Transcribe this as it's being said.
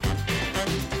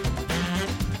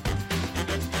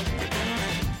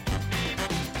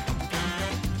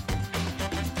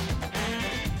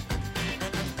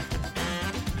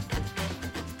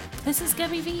This is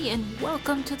Gabby V, and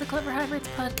welcome to the Clever Hybrids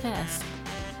podcast.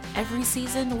 Every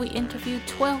season, we interview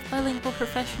 12 bilingual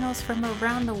professionals from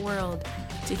around the world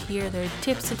to hear their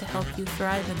tips and to help you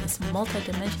thrive in this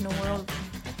multidimensional world.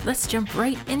 Let's jump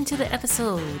right into the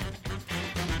episode.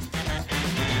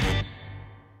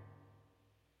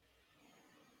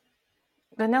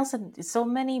 But Nelson, so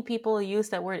many people use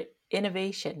that word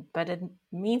innovation, but it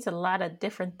means a lot of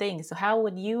different things. So how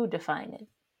would you define it?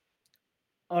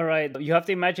 All right. You have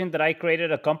to imagine that I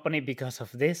created a company because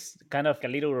of this kind of a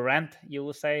little rant, you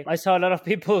would say. I saw a lot of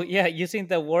people, using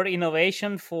the word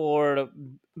innovation for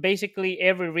basically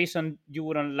every reason you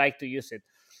wouldn't like to use it.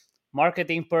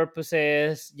 Marketing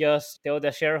purposes, just tell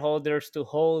the shareholders to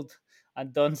hold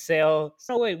and don't sell.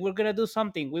 So wait, we're gonna do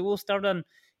something. We will start an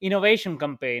innovation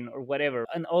campaign or whatever.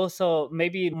 And also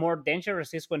maybe more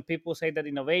dangerous is when people say that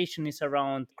innovation is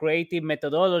around creative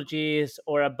methodologies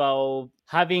or about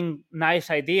having nice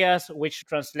ideas, which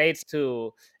translates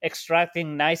to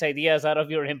extracting nice ideas out of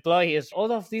your employees.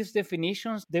 All of these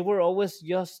definitions, they were always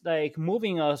just like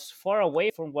moving us far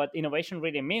away from what innovation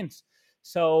really means.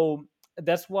 So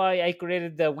that's why I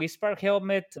created the Whisper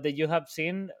helmet that you have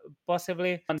seen,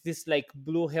 possibly. And this like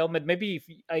blue helmet. Maybe if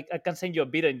I can send you a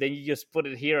video and then you just put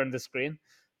it here on the screen.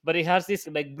 But it has this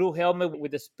like blue helmet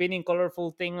with a spinning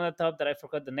colorful thing on the top that I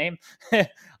forgot the name,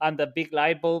 and the big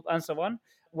light bulb and so on.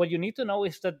 What you need to know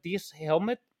is that this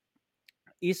helmet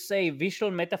is a visual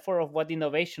metaphor of what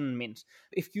innovation means.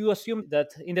 If you assume that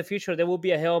in the future there will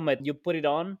be a helmet, you put it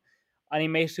on and it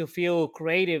makes you feel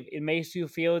creative, it makes you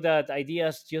feel that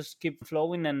ideas just keep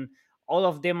flowing and all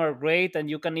of them are great and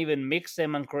you can even mix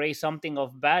them and create something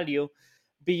of value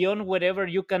beyond whatever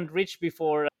you can reach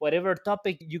before. Whatever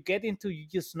topic you get into, you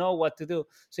just know what to do.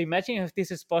 So imagine if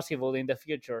this is possible in the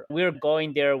future. We're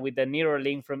going there with the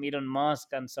Neuralink from Elon Musk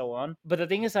and so on. But the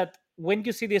thing is that when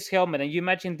you see this helmet and you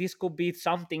imagine this could be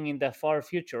something in the far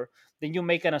future, then you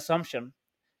make an assumption.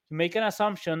 You make an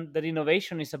assumption that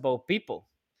innovation is about people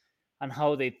and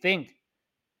how they think.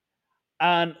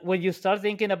 And when you start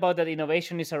thinking about that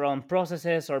innovation is around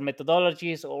processes or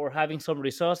methodologies or having some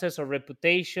resources or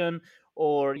reputation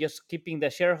or just keeping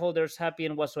the shareholders happy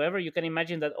and whatsoever, you can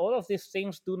imagine that all of these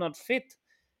things do not fit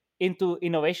into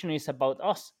innovation is about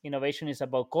us. Innovation is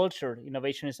about culture.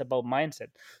 Innovation is about mindset.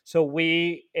 So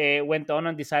we went on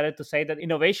and decided to say that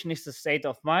innovation is a state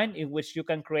of mind in which you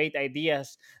can create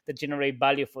ideas that generate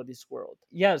value for this world.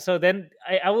 Yeah. So then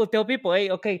I will tell people, hey,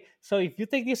 okay, so if you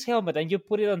take this helmet and you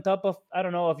put it on top of, I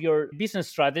don't know, of your business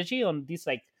strategy on this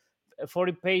like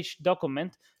 40-page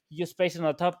document, you just place it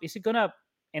on top, is it going to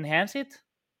enhance it?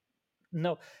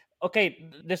 No. Okay,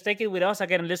 let's take it with us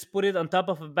again. Let's put it on top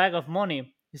of a bag of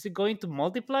money. Is it going to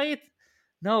multiply it?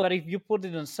 No, but if you put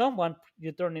it on someone,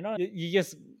 you turn it on. You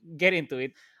just get into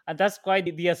it. And that's quite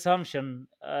the assumption.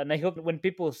 And I hope when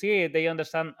people see it, they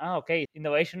understand, okay,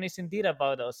 innovation is indeed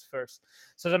about us first.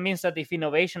 So that means that if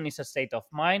innovation is a state of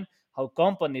mind, how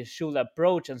companies should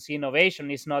approach and see innovation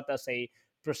is not as a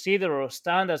procedure or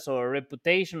standards or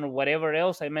reputation or whatever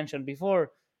else I mentioned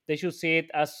before. They should see it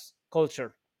as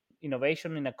culture.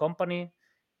 Innovation in a company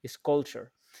is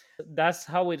culture. That's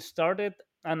how it started.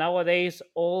 And nowadays,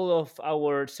 all of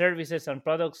our services and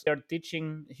products are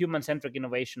teaching human centric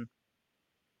innovation.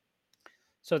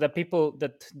 So that people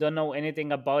that don't know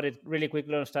anything about it really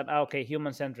quickly understand, okay,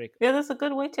 human centric. Yeah, that's a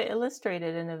good way to illustrate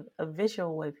it in a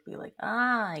visual way. Be like,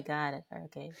 I got it.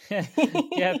 Okay.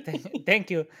 Yeah,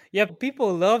 thank you. Yeah,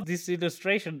 people love this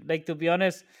illustration. Like, to be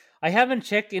honest, I haven't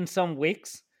checked in some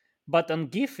weeks, but on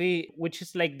Giphy, which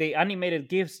is like the animated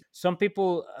GIFs, some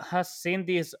people has seen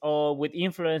this with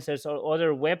influencers or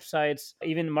other websites,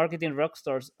 even marketing rock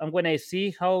stars. And when I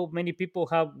see how many people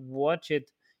have watched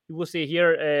it, you will see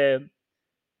here,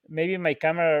 maybe my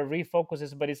camera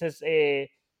refocuses, but it says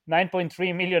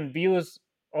 9.3 million views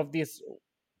of this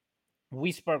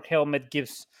Whisper helmet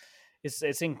gives.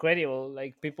 It's incredible.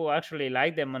 Like people actually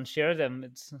like them and share them.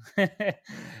 It's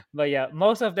but yeah,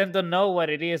 most of them don't know what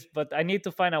it is. But I need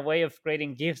to find a way of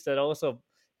creating gifts that also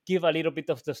give a little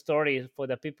bit of the story for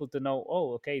the people to know.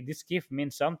 Oh, okay, this gift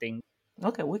means something.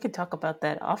 Okay, we could talk about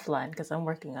that offline because I'm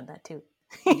working on that too.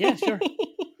 Yeah, sure.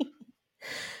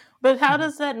 But how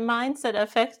does that mindset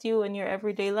affect you in your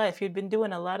everyday life? You've been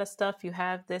doing a lot of stuff. You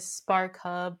have this Spark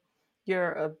Hub.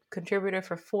 You're a contributor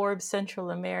for Forbes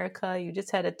Central America. You just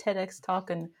had a TEDx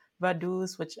talk in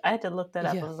Vaduz, which I had to look that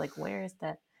up. I Yeah. was like, where is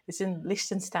that? It's in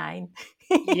Liechtenstein.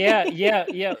 Yeah.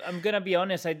 I'm gonna be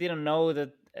honest. I didn't know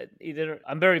that either.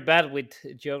 I'm very bad with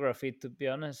geography, to be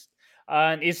honest.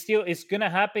 And it's gonna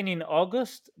happen in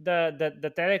August.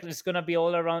 The TEDx is gonna be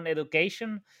all around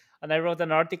education, and I wrote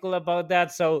an article about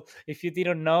that. So if you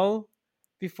didn't know,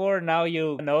 before. Now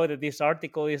you know that this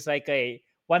article is like a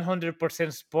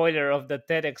 100% spoiler of the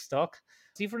TEDx talk.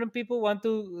 Different people want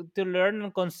to learn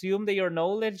and consume their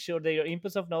knowledge or their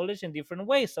inputs of knowledge in different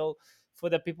ways. So for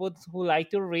the people who like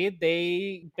to read,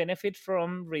 they benefit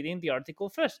from reading the article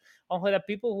first. And for the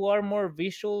people who are more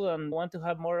visual and want to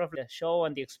have more of the show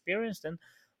and the experience, then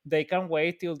they can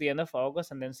wait till the end of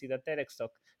August and then see the TEDx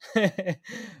talk.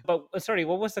 But sorry,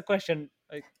 what was the question?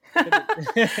 I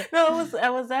couldn't. No, I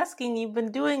was asking, you've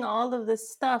been doing all of this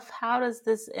stuff. How does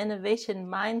this innovation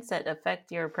mindset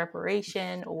affect your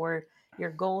preparation or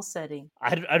your goal setting?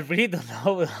 I really don't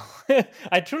know.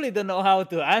 I truly don't know how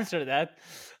to answer that.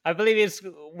 I believe it's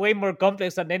way more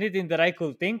complex than anything that I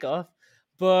could think of.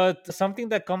 But something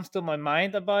that comes to my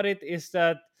mind about it is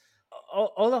that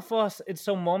all of us, in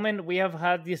some moment, we have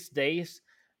had these days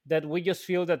that we just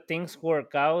feel that things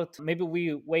work out. Maybe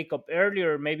we wake up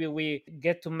earlier. Maybe we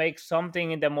get to make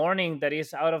something in the morning that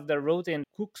is out of the routine,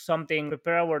 cook something,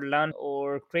 prepare our lunch,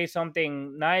 or create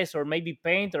something nice, or maybe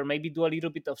paint, or maybe do a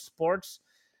little bit of sports,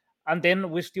 and then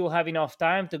we still have enough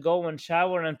time to go and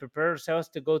shower and prepare ourselves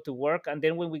to go to work. And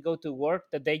then when we go to work,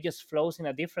 the day just flows in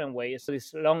a different way. So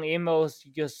these long emails,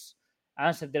 you just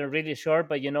answer them really short,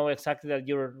 but you know exactly that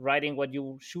you're writing what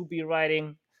you should be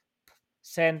writing,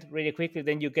 send really quickly.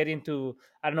 Then you get into,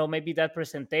 I don't know, maybe that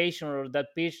presentation or that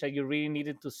pitch that you really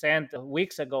needed to send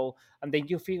weeks ago, and then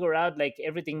you figure out like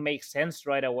everything makes sense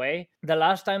right away. The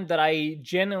last time that I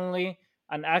genuinely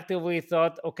and actively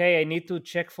thought, okay, I need to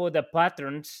check for the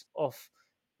patterns of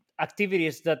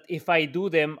activities that if I do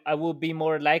them, I will be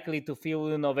more likely to feel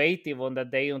innovative on that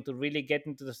day and to really get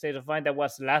into the state of mind, that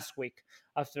was last week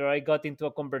after I got into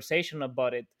a conversation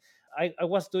about it. I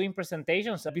was doing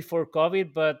presentations before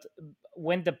COVID, but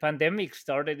when the pandemic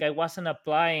started, I wasn't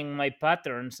applying my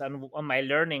patterns and on my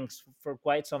learnings for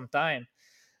quite some time.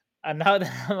 And now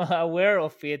that I'm aware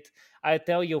of it, I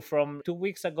tell you, from 2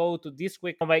 weeks ago to this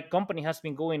week, my company has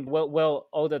been going well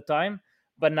all the time.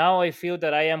 But now I feel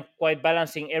that I am quite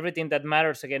balancing everything that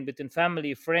matters again between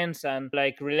family, friends, and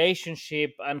like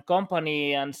relationship and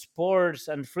company and sports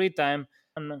and free time.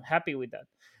 I'm happy with that.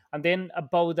 And then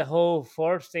about the whole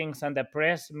force things and the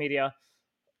press media,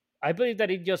 I believe that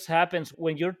it just happens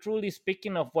when you're truly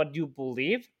speaking of what you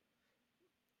believe.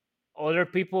 Other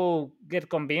people get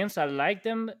convinced I like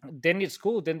them, then it's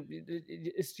cool. Then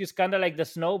it's just kind of like the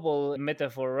snowball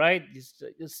metaphor, right?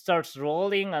 It starts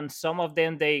rolling, and some of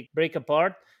them they break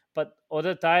apart, but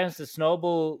other times the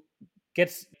snowball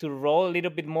gets to roll a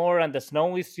little bit more, and the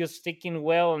snow is just sticking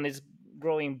well, and it's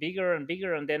growing bigger and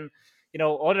bigger. And then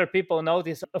other people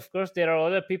notice. Of course, there are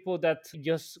other people that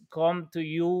just come to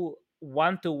you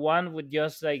one to one with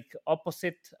just like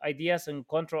opposite ideas and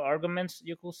contra arguments,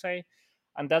 you could say,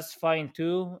 and that's fine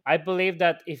too. I believe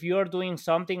that if you're doing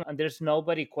something and there's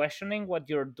nobody questioning what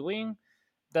you're doing,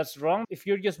 that's wrong. If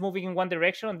you're just moving in one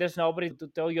direction and there's nobody to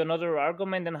tell you another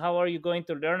argument, then how are you going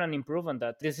to learn and improve on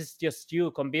that? This is just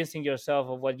you convincing yourself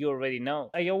of what you already know.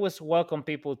 I always welcome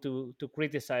people to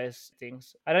criticize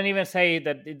things. I don't even say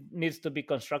that it needs to be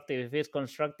constructive. If it's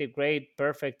constructive, great,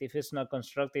 perfect. If it's not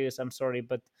constructive, I'm sorry,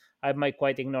 but I might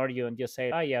quite ignore you and just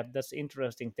say, ah, yeah, that's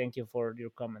interesting. Thank you for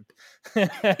your comment.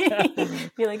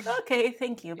 Be like, okay,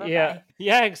 thank you, bye Yeah, bye.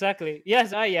 yeah, exactly.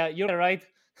 Yes, ah, yeah, you're right.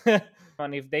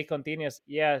 And if they continue,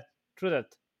 yeah, true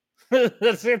that.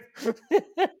 That's it.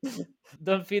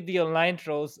 Don't feed the online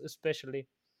trolls, especially.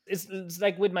 It's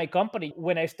like with my company.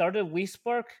 When I started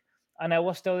WeSpark, and I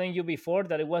was telling you before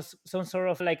that it was some sort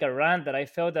of like a rant that I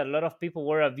felt that a lot of people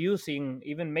were abusing,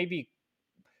 even maybe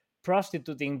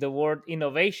prostituting the word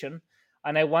innovation,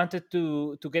 and I wanted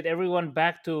to get everyone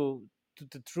back to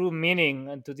the true meaning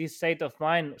and to this state of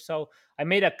mind. So I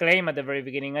made a claim at the very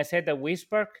beginning. I said that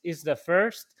WeSpark is the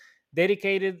first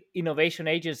dedicated innovation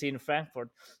agency in Frankfurt.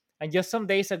 And just some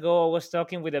days ago, I was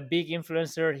talking with a big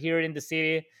influencer here in the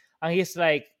city, and he's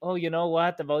like, "Oh, you know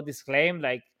what about this claim?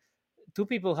 Like, two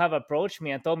people have approached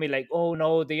me and told me like, oh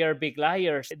no, they are big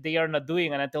liars. They are not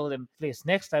doing." And I told them, please,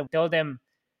 next time, tell them,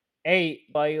 hey,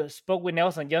 I spoke with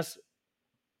Nelson. Just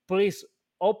please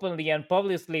openly and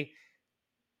publicly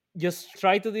just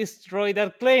try to destroy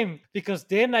that claim, because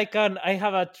then I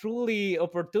have a truly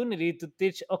opportunity to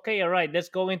teach. Okay, all right, let's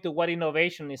go into what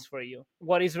innovation is for you.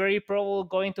 What is very probably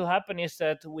going to happen is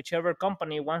that whichever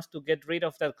company wants to get rid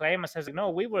of that claim and says, no,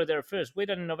 we were there first, we're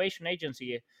an innovation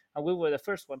agency and we were the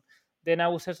first one, then I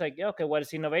will say like, yeah, okay, what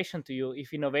is innovation to you?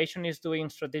 If innovation is doing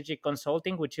strategic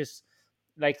consulting, which is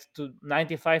like to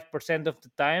 95% of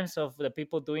the times of the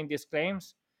people doing these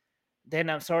claims,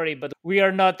 then I'm sorry, but we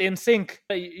are not in sync.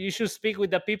 You should speak with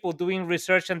the people doing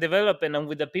research and development and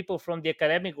with the people from the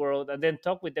academic world, and then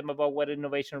talk with them about what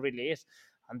innovation really is.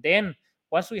 And then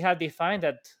once we have defined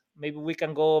that, maybe we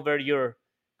can go over your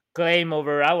claim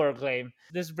over our claim.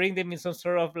 Let's bring them in some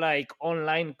sort of like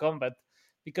online combat,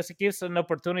 because it gives an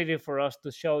opportunity for us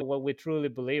to show what we truly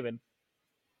believe in.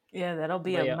 Yeah, that'll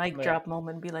be But a yeah, mic but yeah, drop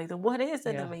moment. Be like, what is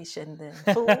yeah. innovation then?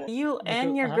 So you Because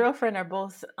and your girlfriend are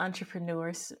both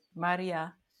entrepreneurs,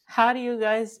 Maria. How do you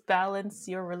guys balance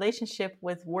your relationship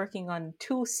with working on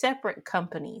two separate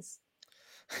companies?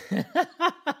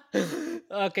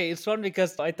 okay, it's fun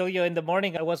because I told you in the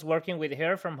morning I was working with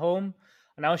her from home,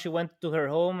 and now she went to her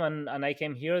home, and I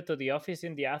came here to the office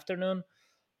in the afternoon.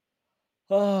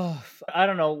 Oh, I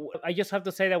don't know. I just have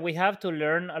to say that we have to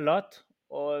learn a lot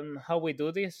on how we do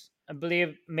this. I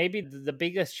believe maybe the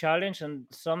biggest challenge and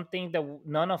something that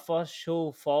none of us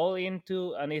should fall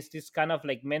into, and it's this kind of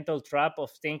like mental trap of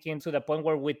thinking to the point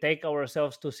where we take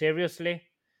ourselves too seriously.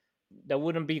 That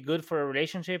wouldn't be good for a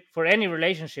relationship, for any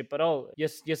relationship at all.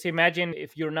 Just imagine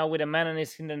if you're now with a man and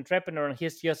he's an entrepreneur and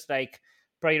he's just like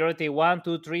priority one,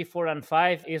 two, three, four, and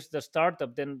five is the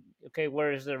startup, then okay,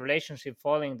 where is the relationship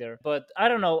falling there? But I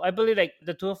don't know. I believe like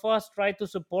the two of us try to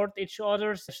support each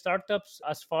other's startups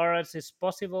as far as is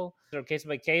possible, or case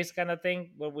by case kind of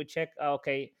thing, where we check,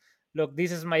 okay, look,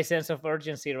 this is my sense of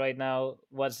urgency right now.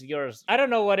 What's yours? I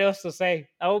don't know what else to say.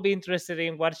 I will be interested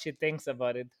in what she thinks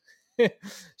about it.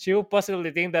 She will possibly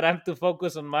think that I'm too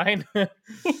focused on mine. I'll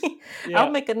Yeah,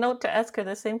 make a note to ask her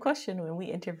the same question when we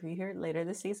interview her later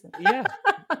this season. yeah.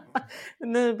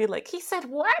 And then it'll be like, he said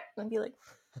what? And be like,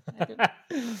 I didn't.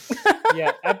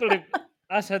 Yeah, I believe,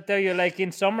 as I tell you, like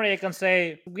in summary, I can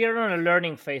say we are on a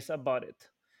learning phase about it.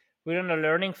 We're on a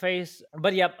learning phase,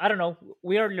 but yeah, I don't know.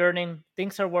 We are learning.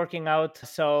 Things are working out.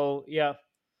 So yeah,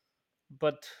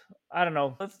 but I don't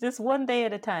know. It's just one day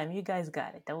at a time. You guys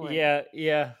got it. Don't worry. Yeah,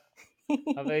 yeah.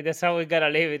 I mean, that's how we gotta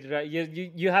live it, right?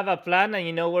 You have a plan and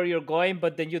you know where you're going,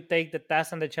 but then you take the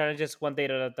tasks and the challenges one day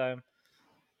at a time.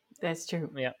 That's true.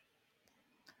 Yeah.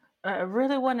 I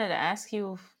really wanted to ask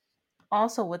you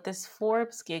also with this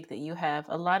Forbes gig that you have,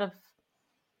 a lot of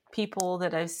people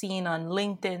that I've seen on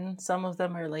LinkedIn, some of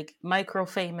them are like micro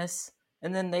famous,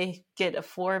 and then they get a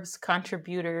Forbes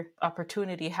contributor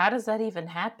opportunity. How does that even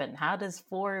happen? How does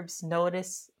Forbes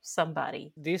notice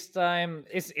somebody? This time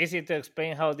it's easy to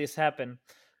explain how this happened.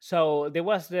 So there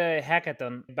was the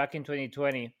hackathon back in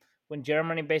 2020 when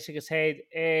Germany basically said,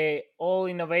 hey, all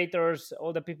innovators,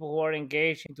 all the people who are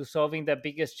engaged into solving the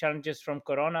biggest challenges from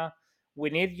Corona,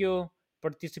 we need you.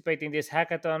 Participate in this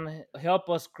hackathon, help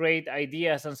us create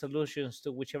ideas and solutions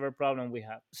to whichever problem we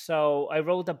have. So I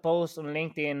wrote a post on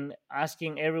LinkedIn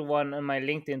asking everyone on my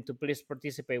LinkedIn to please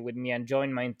participate with me and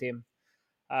join my team.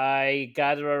 I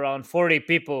gather around 40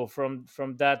 people from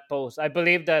that post. I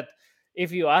believe that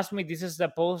if you ask me, this is the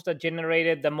post that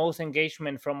generated the most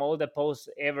engagement from all the posts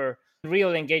ever.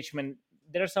 Real engagement.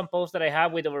 There are some posts that I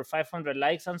have with over 500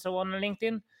 likes and so on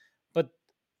LinkedIn, but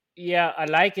yeah, a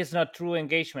like is not true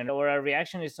engagement, or a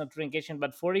reaction is not true engagement.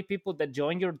 But 40 people that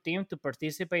join your team to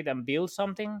participate and build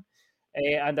something,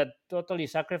 and that totally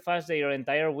sacrifice their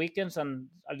entire weekends and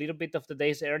a little bit of the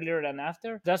days earlier than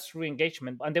after, that's true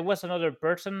engagement. And there was another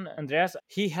person, Andreas,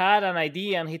 he had an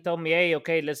idea and he told me, hey,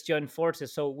 okay, let's join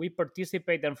forces. So we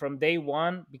participate, and from day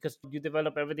one, because you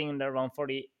develop everything in around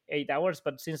 48 hours,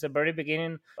 but since the very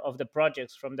beginning of the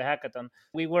projects from the hackathon,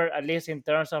 we were, at least in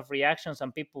terms of reactions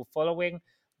and people following,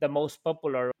 the most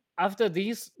popular. After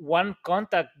this, one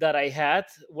contact that I had,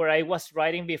 where I was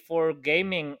writing before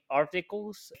gaming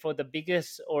articles for the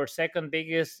biggest or second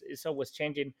biggest, it's always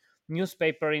changing,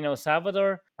 newspaper in El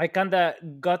Salvador, I kind of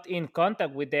got in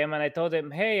contact with them and I told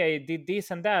them, hey, I did this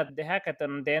and that, the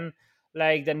hackathon. Then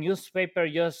like the newspaper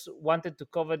just wanted to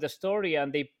cover the story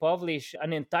and they published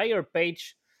an entire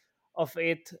page of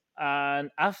it.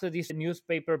 And after this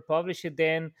newspaper published it,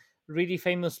 then really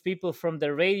famous people from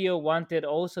the radio wanted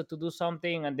also to do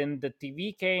something, and then the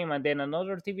TV came, and then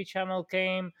another TV channel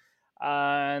came,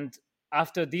 and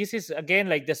after this is again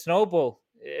like the snowball.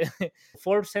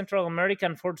 Forbes Central America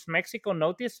and Forbes Mexico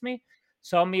noticed me,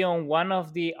 saw me on one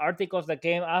of the articles that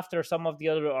came after some of the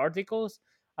other articles,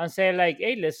 and said like,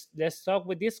 hey, let's talk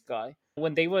with this guy.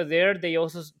 When they were there, they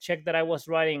also checked that I was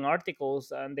writing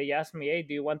articles, and they asked me, hey,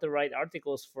 do you want to write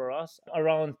articles for us?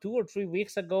 Around 2 or 3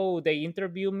 weeks ago, they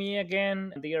interviewed me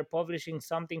again. They are publishing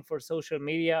something for social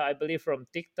media, I believe from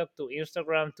TikTok to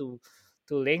Instagram to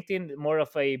LinkedIn, more of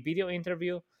a video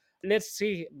interview. Let's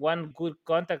see. One good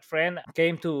contact friend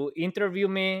came to interview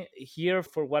me here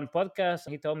for one podcast.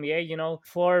 He told me, hey,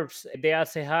 Forbes, the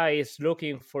ACHA is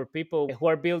looking for people who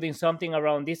are building something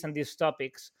around this and these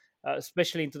topics.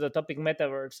 especially into the topic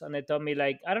metaverse. And they told me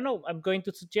like, I don't know, I'm going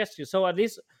to suggest you. So at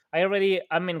least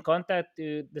I'm in contact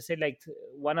to they say like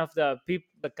one of the people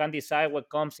that can decide what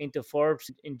comes into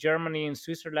Forbes in Germany, in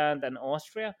Switzerland, and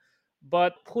Austria.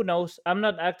 But who knows? I'm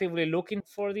not actively looking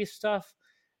for this stuff.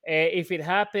 If it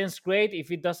happens, great. If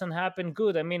it doesn't happen,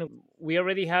 good. I mean, we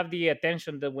already have the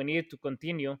attention that we need to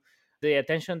continue. The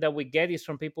attention that we get is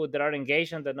from people that are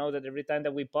engaged and that know that every time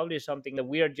that we publish something, that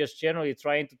we are just generally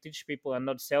trying to teach people and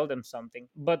not sell them something.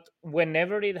 But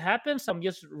whenever it happens, I'm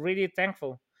just really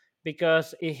thankful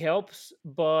because it helps,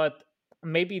 but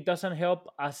maybe it doesn't help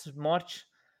as much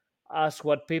as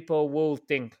what people will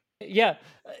think. Yeah.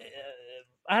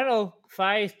 I don't know,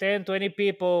 5, 10, 20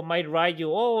 people might write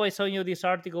you, oh, I saw you this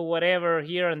article, whatever,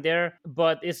 here and there.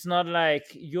 But it's not like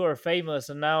you're famous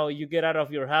and now you get out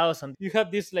of your house and you have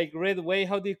this like red way.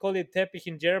 How do you call it? Teppich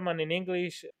in German, in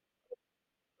English?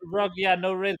 Rug, yeah,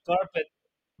 no red carpet.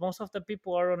 Most of the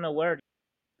people are unaware.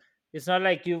 It's not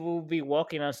like you will be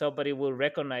walking and somebody will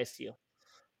recognize you.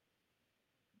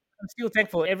 I'm still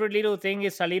thankful. Every little thing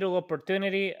is a little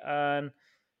opportunity. And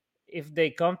if they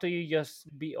come to you,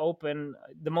 just be open.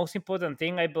 The most important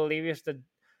thing, I believe, is that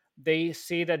they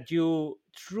see that you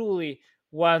truly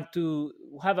want to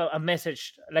have a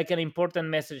message, like an important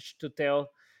message to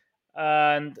tell.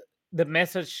 And the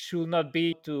message should not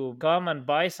be to come and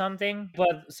buy something,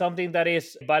 but something that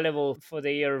is valuable for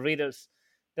their readers.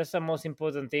 That's the most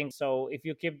important thing. So if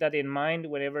you keep that in mind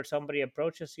whenever somebody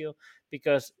approaches you,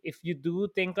 because if you do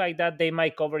think like that, they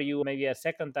might cover you maybe a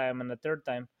second time and a third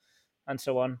time and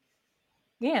so on.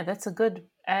 Yeah, that's a good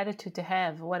attitude to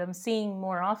have. What I'm seeing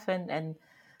more often, and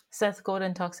Seth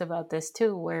Godin talks about this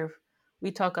too, where we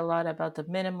talk a lot about the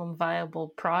minimum viable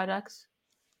product,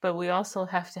 but we also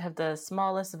have to have the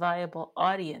smallest viable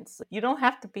audience. You don't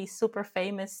have to be super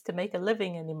famous to make a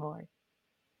living anymore.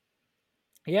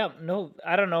 Yeah, no,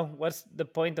 I don't know. What's the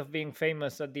point of being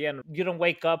famous at the end? You don't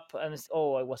wake up and it's,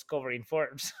 oh, I was covering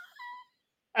Forbes.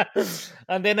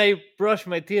 And then I brush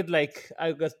my teeth like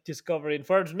I was just covering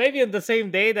Forbes. Maybe on the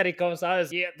same day that it comes out,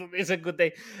 yeah, today's a good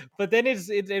day. But then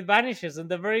it vanishes, and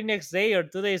the very next day or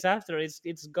 2 days after,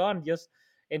 it's gone. Just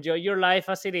enjoy your life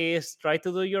as it is. Try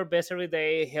to do your best every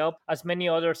day. Help as many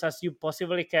others as you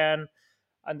possibly can,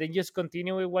 and then just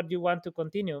continue with what you want to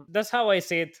continue. That's how I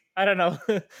see it. I don't know.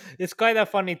 It's quite a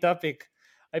funny topic.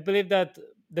 I believe that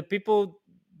the people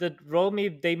that wrote me,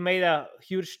 they made a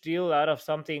huge deal out of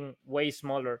something way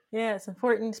smaller. Yeah, it's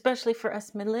important, especially for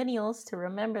us millennials, to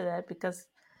remember that because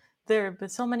there have been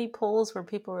so many polls where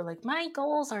people were like, my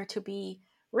goals are to be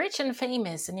rich and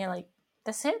famous. And you're like,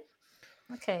 that's it?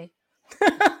 Okay.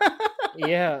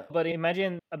 Yeah, but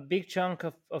imagine a big chunk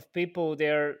of people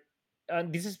there.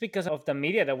 And this is because of the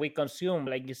media that we consume.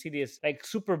 Like you see these like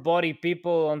super body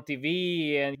people on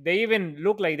TV, and they even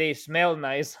look like they smell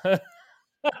nice.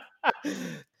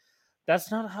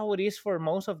 That's not how it is for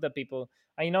most of the people.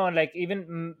 I know, like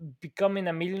even becoming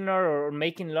a millionaire or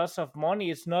making lots of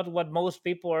money is not what most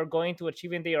people are going to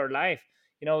achieve in their life.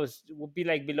 It would be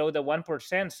like below the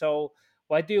 1%. So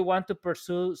why do you want to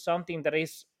pursue something that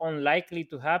is unlikely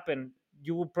to happen?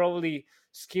 You will probably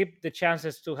skip the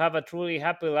chances to have a truly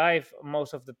happy life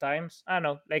most of the times. I don't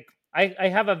know. Like I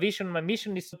have a vision. My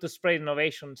mission is to spread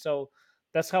innovation. So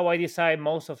that's how I decide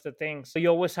most of the things. So you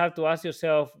always have to ask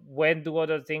yourself, when do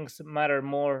other things matter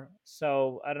more?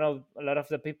 So I don't know, a lot of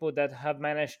the people that have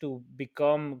managed to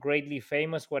become greatly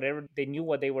famous, whatever, they knew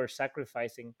what they were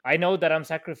sacrificing. I know that I'm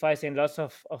sacrificing lots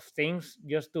of things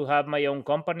just to have my own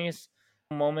companies.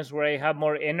 Moments where I have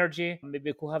more energy.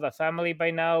 Maybe I could have a family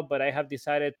by now, but I have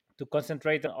decided to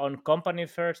concentrate on company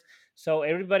first. So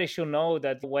everybody should know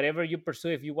that whatever you pursue,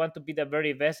 if you want to be the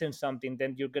very best in something,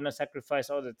 then you're gonna sacrifice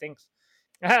other things.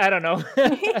 I don't know.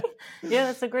 Yeah,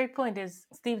 that's a great point. Is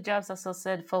Steve Jobs also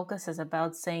said focus is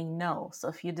about saying no. So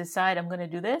if you decide I'm going to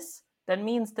do this, that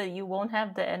means that you won't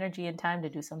have the energy and time to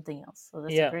do something else. So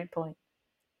that's a Yeah, great point.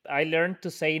 I learned to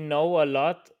say no a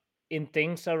lot in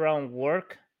things around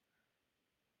work,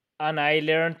 and I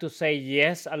learned to say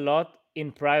yes a lot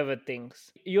in private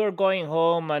things. You're going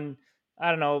home, and I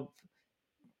don't know,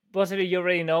 possibly you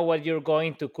already know what you're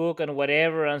going to cook and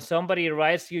whatever, and somebody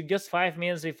writes you just 5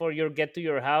 minutes before you get to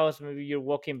your house. Maybe you're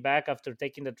walking back after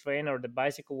taking the train or the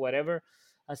bicycle, whatever,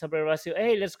 and somebody writes you,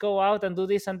 hey, let's go out and do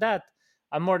this and that.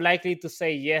 I'm more likely to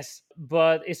say yes.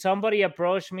 But if somebody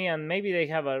approached me and maybe they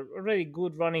have a really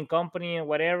good running company and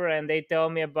whatever, and they tell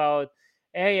me about,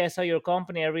 hey, I saw your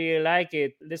company, I really like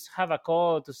it, let's have a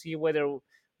call to see whether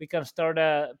we can start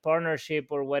a partnership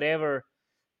or whatever,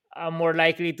 I'm more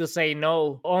likely to say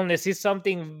no unless it's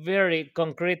something very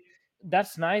concrete.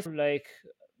 That's nice. Like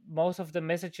most of the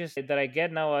messages that I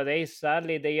get nowadays,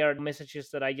 sadly, they are messages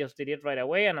that I just delete right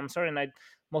away. And I'm sorry, and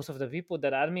most of the people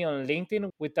that add me on LinkedIn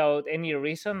without any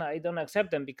reason, I don't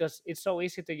accept them because it's so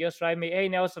easy to just write me, "Hey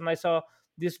Nelson, I saw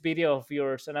this video of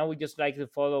yours, and I would just like to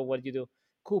follow what you do."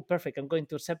 Cool, perfect. I'm going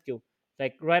to accept you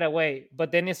like right away.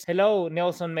 But then it's hello,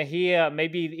 Nelson Mejia.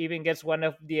 Maybe it even gets one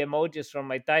of the emojis from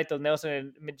my title,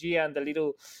 Nelson Mejia, and the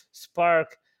little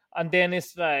spark. And then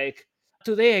it's like,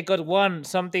 today I got one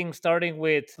something starting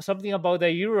with something about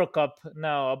the Euro Cup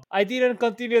now. I didn't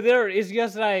continue there. It's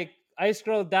just like I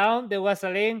scroll down, there was a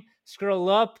link, scroll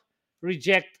up,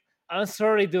 reject. I'm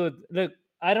sorry, dude. Look,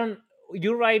 I don't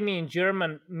you write me in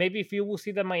German. Maybe if you will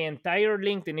see that my entire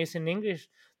LinkedIn is in English,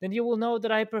 then you will know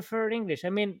that I prefer English. I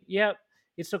mean, yeah,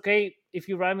 it's okay if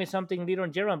you write me something little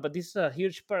in German, but this is a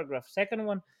huge paragraph. Second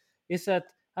one is that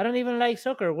I don't even like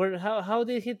soccer. How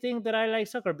did he think that I like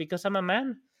soccer? Because I'm a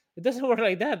man? It doesn't work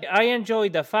like that. I enjoy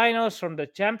the finals from the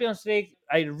Champions League.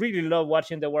 I really love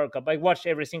watching the World Cup. I watch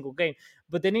every single game.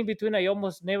 But then in between, I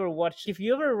almost never watch. If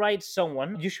you ever write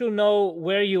someone, you should know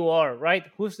where you are, right?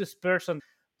 Who's this person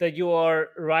that you are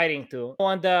writing to?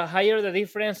 And the higher the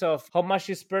difference of how much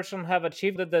this person have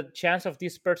achieved, the chance of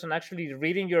this person actually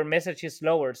reading your message is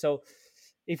lower. So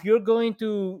if you're going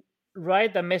to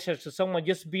write a message to someone,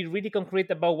 just be really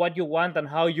concrete about what you want and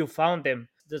how you found them.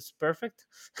 That's perfect.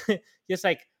 Just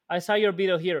like, I saw your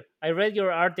video here, I read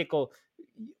your article,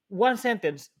 one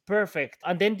sentence, perfect.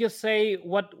 And then just say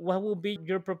what will be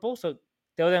your proposal.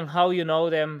 Tell them how you know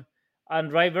them,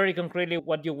 and write very concretely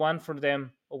what you want from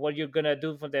them or what you're gonna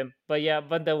do for them. But yeah,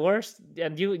 but the worst,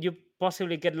 and you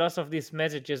possibly get lots of these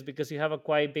messages because you have a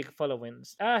quite big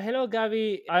followings. Hello,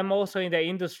 Gabby. I'm also in the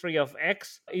industry of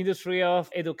X, industry of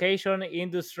education,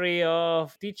 industry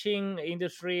of teaching,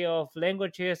 industry of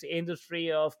languages,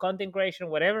 industry of content creation,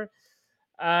 whatever.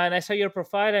 And I saw your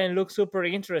profile and it looks super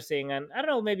interesting. And I don't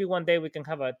know, maybe one day we can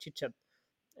have a chit chat.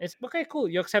 It's okay, cool.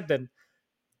 You accepted.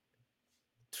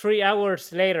 3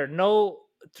 hours later, no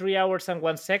 3 hours and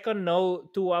 1 second,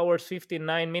 no 2 hours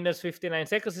 59 minutes 59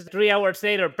 seconds. It's 3 hours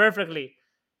later, perfectly.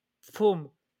 Boom.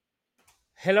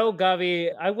 Hello, Gavi.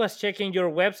 I was checking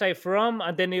your website from,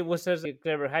 and then it was says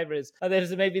clever hybrids. And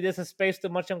there's a space too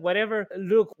much and whatever.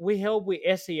 Look, we help with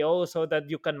SEO so that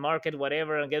you can market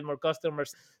whatever and get more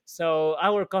customers. So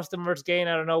our customers gain,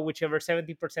 I don't know, whichever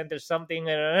 70% or something.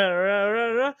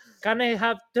 Can I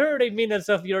have 30 minutes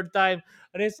of your time?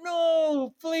 And it's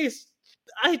no, please.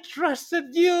 I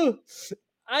trusted you.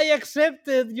 I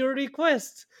accepted your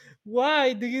request.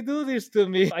 Why do you do this to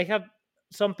me? I have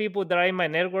some people that are in my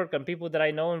network and people that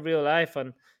I know in real life,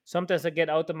 and sometimes I get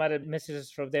automated messages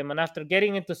from them. And after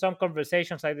getting into some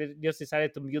conversations, just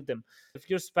decided to mute them. If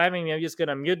you're spamming me, I'm just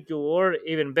gonna mute you, or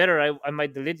even better, I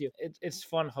might delete you. It's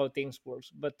fun how things work,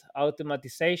 but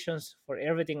automatizations for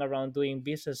everything around doing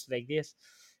business like this,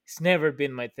 it's never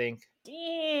been my thing.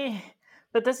 Yeah.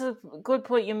 But that's a good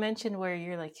point you mentioned where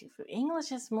you're like,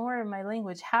 English is more my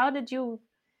language. How did you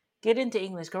get into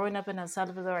English growing up in El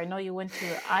Salvador? I know you went to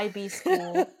IB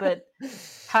school, but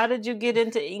how did you get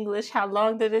into English? How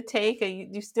long did it take? Are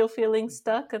you still feeling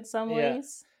stuck in some Yeah.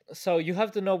 ways? So you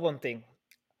have to know one thing.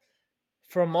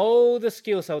 From all the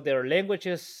skills out there,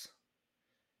 languages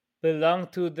belong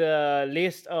to the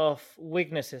list of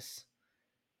weaknesses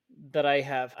that I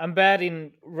have. I'm bad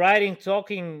in writing,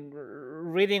 talking,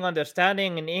 reading,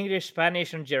 understanding in English,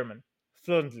 Spanish, and German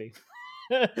fluently.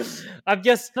 I'm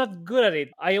just not good at it.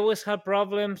 I always have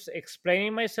problems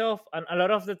explaining myself, and a lot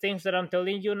of the things that I'm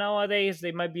telling you nowadays,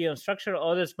 they might be unstructured,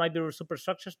 others might be super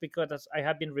structured because I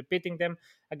have been repeating them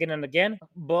again and again.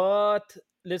 But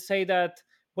let's say that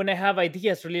when I have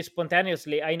ideas really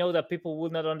spontaneously, I know that people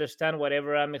will not understand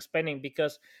whatever I'm explaining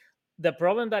because the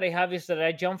problem that I have is that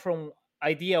I jump from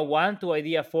idea one to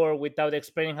idea four without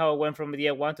explaining how I went from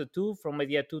idea one to two, from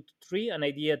idea two to three, and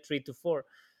idea three to four.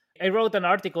 I wrote an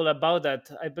article about that.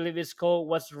 I believe it's called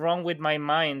What's Wrong with My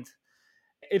Mind.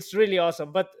 It's really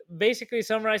awesome. But basically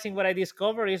summarizing what I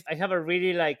discovered is I have a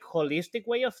really like holistic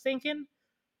way of thinking.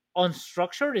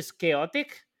 Unstructured is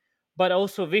chaotic, but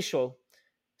also visual.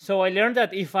 So I learned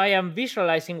that if I am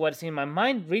visualizing what's in my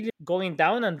mind, really going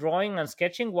down and drawing and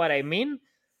sketching what I mean,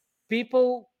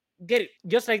 people get it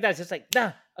just like that. It's just like,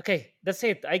 nah, okay, that's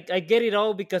it. I get it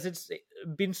all because it's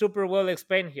been super well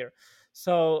explained here.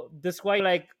 So that's why,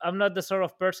 like, I'm not the sort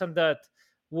of person that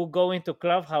will go into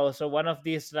Clubhouse or one of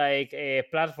these like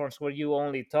platforms where you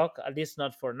only talk. At least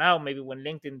not for now. Maybe when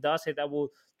LinkedIn does it, I will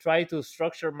try to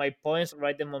structure my points,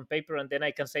 write them on paper, and then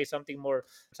I can say something more,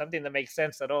 something that makes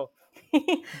sense at all.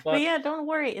 But But yeah, don't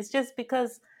worry. It's just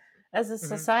because As a Hmm. Hmm.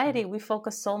 society, we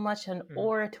focus so much on Hmm.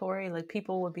 oratory. Like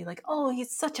people would be like, "Oh,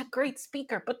 he's such a great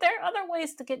speaker," but there are other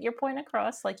ways to get your point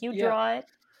across. Like you Yeah. draw it.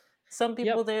 Some Yep.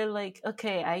 people they're like,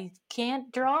 "Okay, I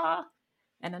can't draw,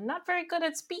 and I'm not very good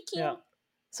at Yeah. speaking,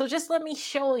 so just let me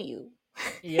show you."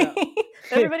 Yeah.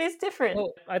 Everybody's different.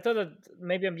 Well, I thought that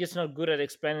maybe I'm just not good at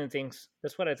explaining things.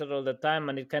 That's what I thought all the time,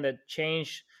 and it kind of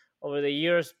changed over the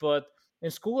years. But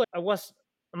in school, I was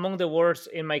among the worst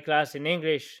in my class in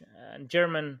English and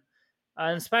German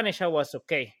and Spanish. I was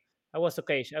okay. I was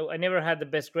okay. I never had the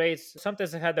best grades.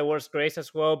 Sometimes I had the worst grades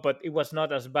as well, but it was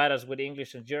not as bad as with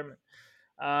English and German.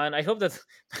 And I hope that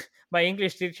my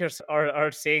English teachers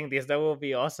are seeing this. That will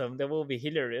be awesome. That will be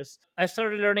hilarious. I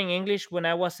started learning English when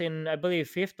I was in, I believe,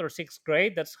 fifth or sixth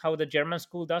grade. That's how the German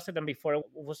school does it. And before I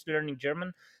was learning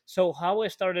German. So how I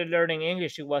started learning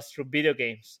English, it was through video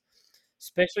games,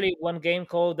 especially one game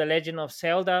called The Legend of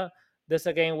Zelda. That's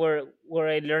a game where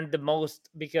I learned the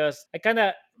most because I kind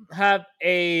of have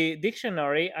a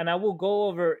dictionary and I will go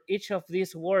over each of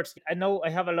these words. I know I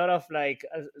have a lot of like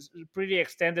a pretty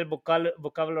extended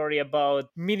vocabulary about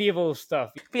medieval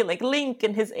stuff. Be like Link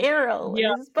and his arrow and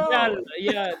Yeah, his yeah, bow.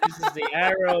 yeah. This is the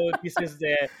arrow. This is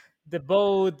the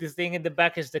bow. This thing in the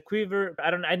back is the quiver.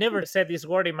 I don't. I never said this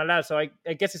word in my life, so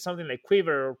I guess it's something like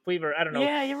quiver or quiver. I don't know.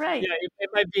 Yeah, you're right. Yeah, it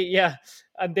might be. Yeah,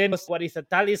 and then what is a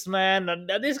talisman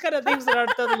and these kind of things that are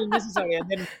totally necessary. And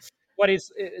then what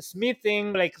is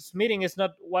smithing? Like smithing is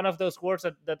not one of those words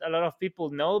that a lot of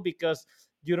people know because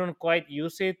you don't quite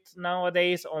use it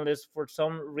nowadays unless for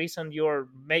some reason you're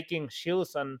making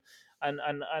shields and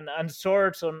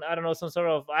swords on, I don't know, some sort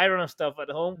of iron stuff at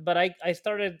home. But I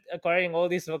started acquiring all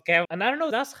this vocab, and I don't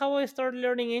know, that's how I started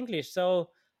learning English.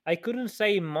 So I couldn't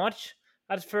say much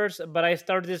at first, but I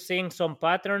started seeing some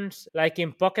patterns. Like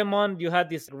in Pokemon, you had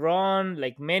this run,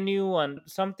 like menu, and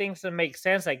some things that make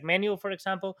sense, like menu, for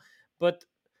example. But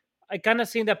I kind of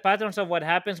seen the patterns of what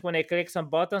happens when I click some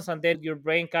buttons, and then your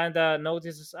brain kind of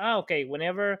notices, okay,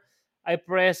 whenever I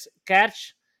press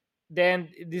catch, then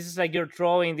this is like you're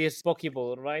throwing this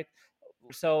Pokeball, right?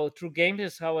 So through games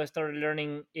is how I started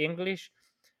learning English.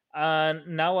 And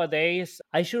nowadays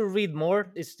I should read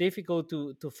more. It's difficult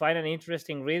to find an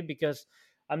interesting read because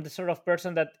I'm the sort of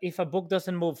person that if a book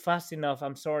doesn't move fast enough,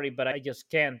 I'm sorry, but I just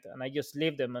can't, and I just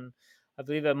leave them. And I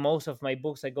believe that most of my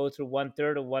books I go through one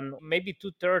third or one, maybe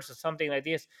two thirds or something like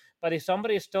this. But if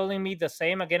somebody is telling me the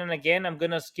same again and again, I'm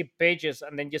gonna skip pages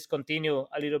and then just continue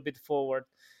a little bit forward.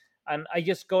 And I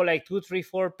just go like two, three,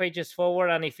 4 pages forward,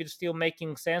 and if it's still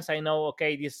making sense, I know,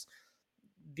 okay,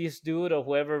 this dude or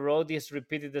whoever wrote this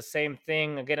repeated the same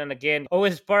thing again and again,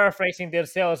 always paraphrasing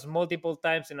themselves multiple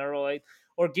times in a row, right?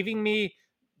 Or giving me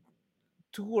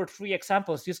 2 or 3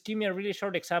 examples. Just give me a really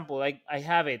short example, like I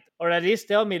have it, or at least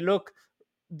tell me, look,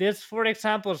 there's 4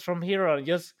 examples from here on.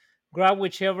 Just grab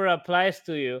whichever applies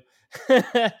to you.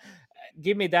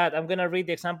 Give me that. I'm gonna read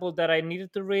the example that I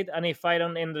needed to read, and if I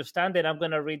don't understand it, I'm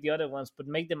gonna read the other ones, but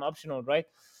make them optional, right?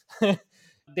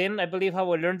 Then I believe how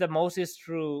I learned the most is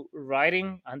through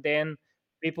writing, and then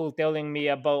people telling me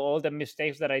about all the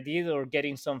mistakes that I did, or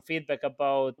getting some feedback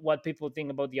about what people think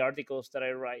about the articles that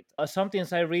I write.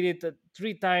 Sometimes I read it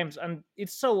 3 times, and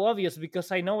it's so obvious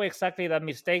because I know exactly that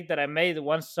mistake that I made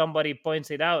once somebody points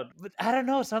it out. But I don't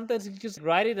know, sometimes you just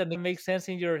write it and it makes sense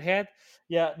in your head.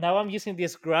 Yeah, now I'm using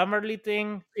this Grammarly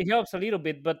thing. It helps a little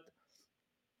bit, but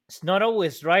it's not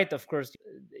always right, of course.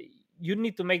 You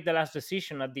need to make the last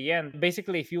decision at the end.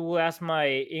 Basically, if you will ask my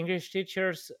English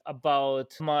teachers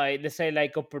about my, let's say,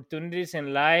 like opportunities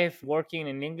in life, working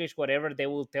in English, whatever, they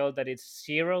will tell that it's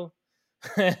zero.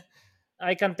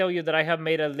 I can tell you that I have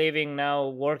made a living now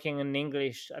working in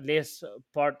English at least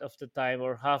part of the time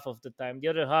or half of the time. The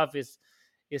other half is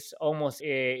almost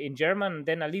in German,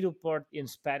 then a little part in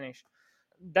Spanish.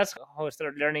 That's how I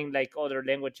started learning like other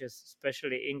languages,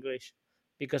 especially English,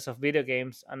 because of video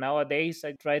games. And nowadays,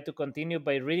 I try to continue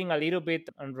by reading a little bit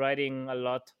and writing a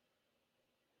lot.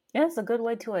 Yeah, it's a good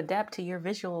way to adapt to your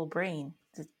visual brain.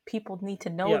 People need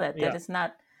to know Yeah, that yeah. it's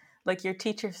not like your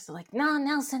teachers are like, no,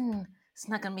 Nelson, it's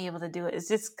not gonna be able to do it. It's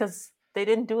just because they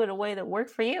didn't do it a way that worked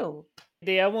for you.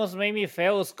 They almost made me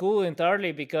fail school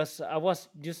entirely because I was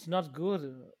just not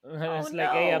good. Oh It's like,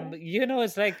 hey, no.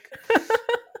 it's like,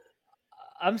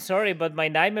 I'm sorry, but my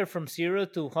nightmare from 0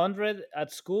 to 100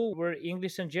 at school were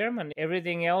English and German.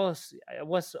 Everything else, I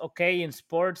was okay in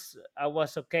sports. I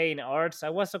was okay in arts. I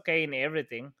was okay in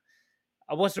everything.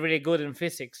 I was really good in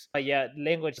physics. But yeah,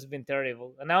 language has been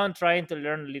terrible. And now I'm trying to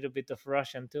learn a little bit of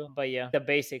Russian too. But yeah, the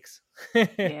basics.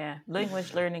 Yeah,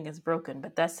 language learning is broken,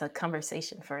 but that's a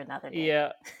conversation for another day.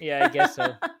 Yeah, yeah, I guess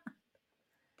so.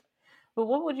 But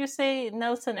what would you say,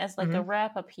 Nelson, as like a Hmm.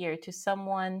 wrap up here to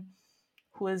someone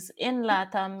who is in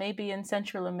LATAM, maybe in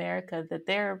Central America, that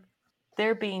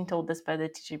they're being told this by the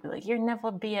teacher, be like, you'll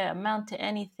never be amount to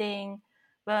anything,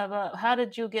 blah blah. How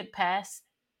did you get past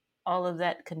all of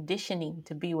that conditioning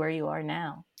to be where you are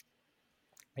now?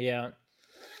 Yeah.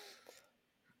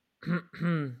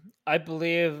 I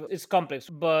believe it's complex,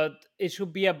 but it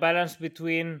should be a balance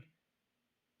between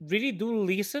really do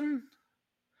listen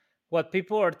what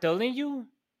people are telling you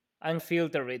and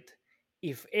filter it.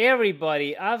 If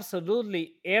everybody,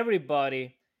 absolutely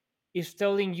everybody, is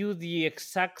telling you the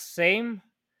exact same,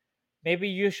 maybe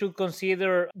you should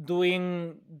consider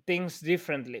doing things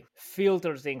differently,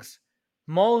 filter things.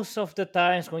 Most of the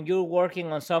times when you're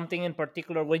working on something in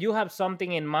particular, when you have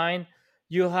something in mind,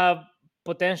 you have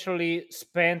potentially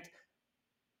spent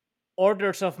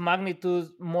orders of magnitude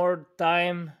more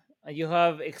time, and you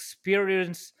have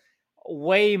experience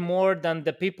way more than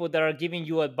the people that are giving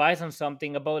you advice on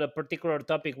something about a particular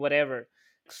topic, whatever.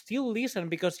 Still listen,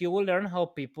 because you will learn how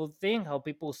people think, how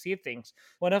people see things.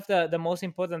 One of the most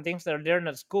important things that I learned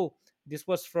at school, this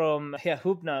was from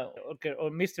Hubna, okay,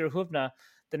 or Mr. Hubna,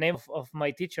 the name of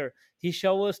my teacher. He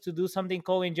showed us to do something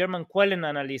called in German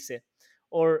Quellenanalyse,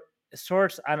 or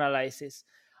source analysis.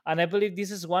 And I believe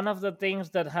this is one of the things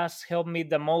that has helped me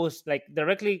the most, like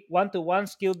directly one-to-one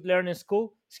skilled learning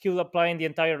school, skill applying the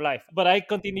entire life. But I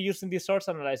continue using this source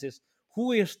analysis.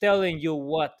 Who is telling you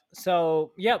what?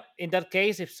 So yeah, in that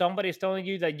case, if somebody is telling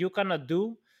you that you cannot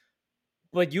do,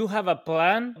 but you have a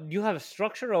plan, you have a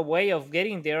structure, a way of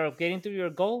getting there, of getting to your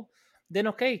goal, then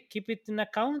okay, keep it in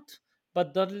account,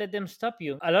 but don't let them stop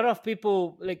you. A lot of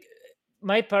people, like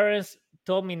my parents,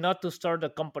 told me not to start a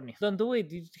company. Don't do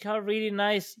it. You have a really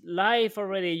nice life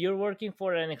already. You're working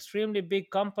for an extremely big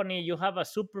company. You have a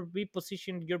super big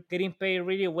position. You're getting paid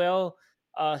really well,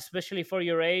 especially for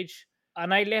your age.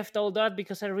 And I left all that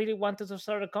because I really wanted to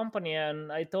start a company.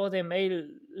 And I told them, hey,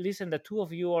 listen, the two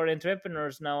of you are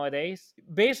entrepreneurs nowadays.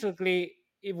 Basically,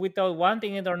 without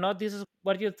wanting it or not, this is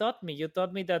what you taught me. You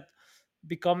taught me that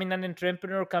becoming an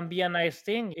entrepreneur can be a nice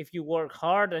thing if you work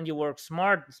hard and you work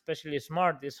smart. Especially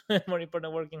smart is more important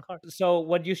than working hard. So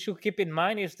what you should keep in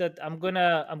mind is that I'm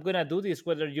gonna do this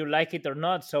whether you like it or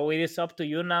not. So it is up to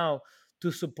you now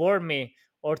to support me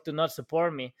or to not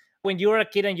support me. When you're a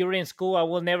kid and you're in school, I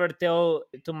will never tell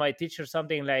to my teacher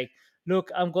something like, look,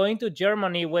 I'm going to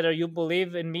Germany whether you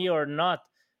believe in me or not,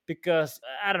 because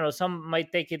I don't know, some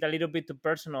might take it a little bit too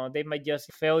personal. They might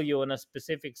just fail you on a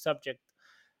specific subject.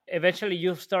 Eventually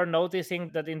you start noticing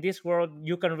that in this world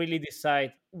you can really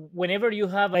decide. Whenever you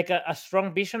have like a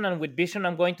strong vision, and with vision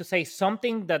I'm going to say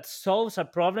something that solves a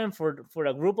problem for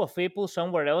a group of people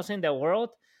somewhere else in the world,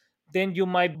 then you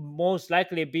might most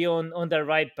likely be on the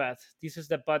right path. This is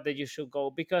the path that you should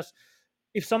go, because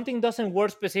if something doesn't work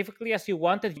specifically as you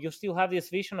wanted, you still have this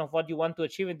vision of what you want to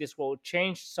achieve in this world,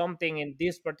 change something in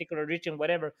this particular region,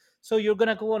 whatever. So you're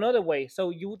gonna go another way. So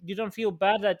you don't feel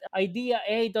bad that idea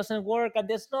A doesn't work and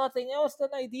there's nothing else than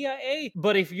idea A.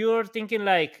 But if you're thinking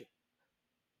like,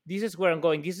 this is where I'm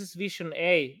going. This is vision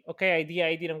A. Okay, idea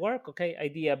A didn't work. Okay,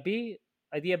 idea B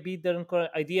didn't.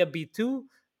 Idea B2,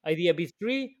 idea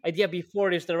B3, idea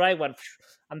B4 is the right one,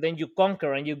 and then you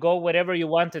conquer and you go wherever you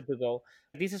wanted to go.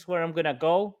 This is where I'm gonna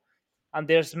go, and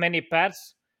there's many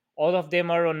paths. All of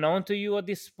them are unknown to you at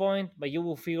this point, but you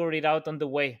will figure it out on the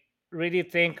way. Really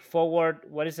think forward.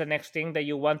 What is the next thing that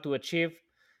you want to achieve,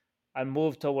 and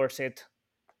move towards it.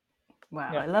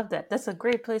 Wow, Yeah. I love that. That's a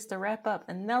great place to wrap up.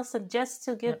 And Nelson, just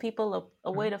to Yeah. give people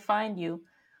a way Mhm. to find you,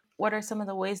 what are some of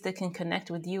the ways they can connect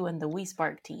with you and the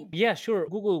WeSpark team? Yeah, sure.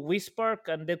 Google WeSpark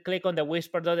and then click on the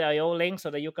WeSpark.io link so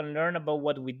that you can learn about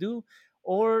what we do.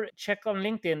 Or check on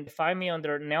LinkedIn. Find me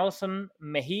under Nelson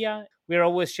Mejia. We're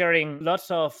always sharing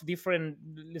lots of different,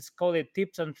 let's call it,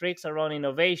 tips and tricks around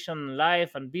innovation,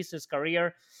 life, and business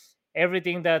career.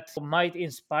 Everything that might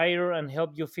inspire and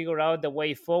help you figure out the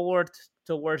way forward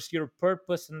towards your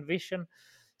purpose and vision.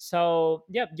 So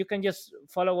yeah, you can just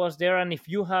follow us there. And if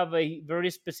you have a very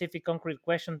specific concrete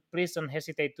question, please don't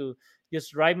hesitate to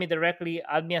just write me directly,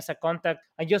 add me as a contact,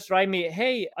 and just write me,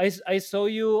 hey, I saw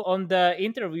you on the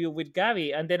interview with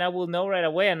Gabby, and then I will know right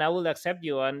away and I will accept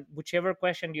you. And whichever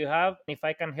question you have, if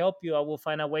I can help you, I will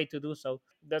find a way to do so.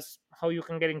 That's how you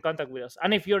can get in contact with us.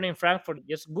 And if you're in Frankfurt,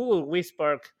 just Google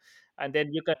WeSpark, and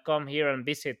then you can come here and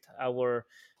visit our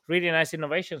really nice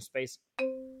innovation space.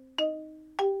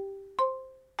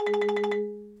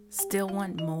 Still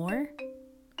want more?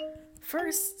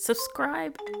 First,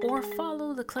 subscribe or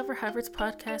follow the Clever Hybrids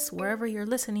podcast wherever you're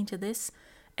listening to this,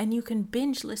 and you can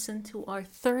binge listen to our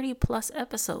 30 plus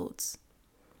episodes.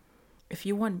 If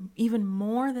you want even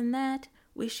more than that,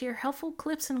 We share helpful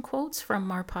clips and quotes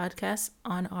from our podcast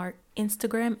on our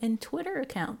Instagram and Twitter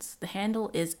accounts. The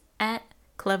handle is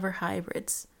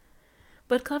 @CleverHybrids.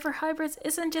 But Clever Hybrids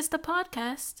isn't just a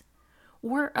podcast.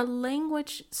 We're a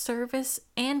language, service,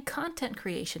 and content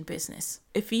creation business.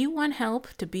 If you want help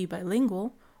to be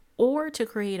bilingual or to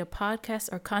create a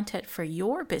podcast or content for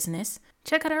your business,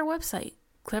 check out our website,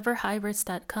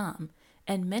 cleverhybrids.com,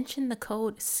 and mention the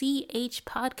code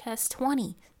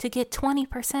CHPodcast20 to get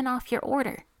 20% off your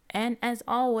order. And as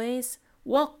always,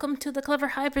 welcome to the Clever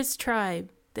Hybrids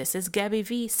tribe. This is Gabby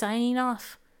V signing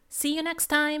off. See you next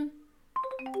time.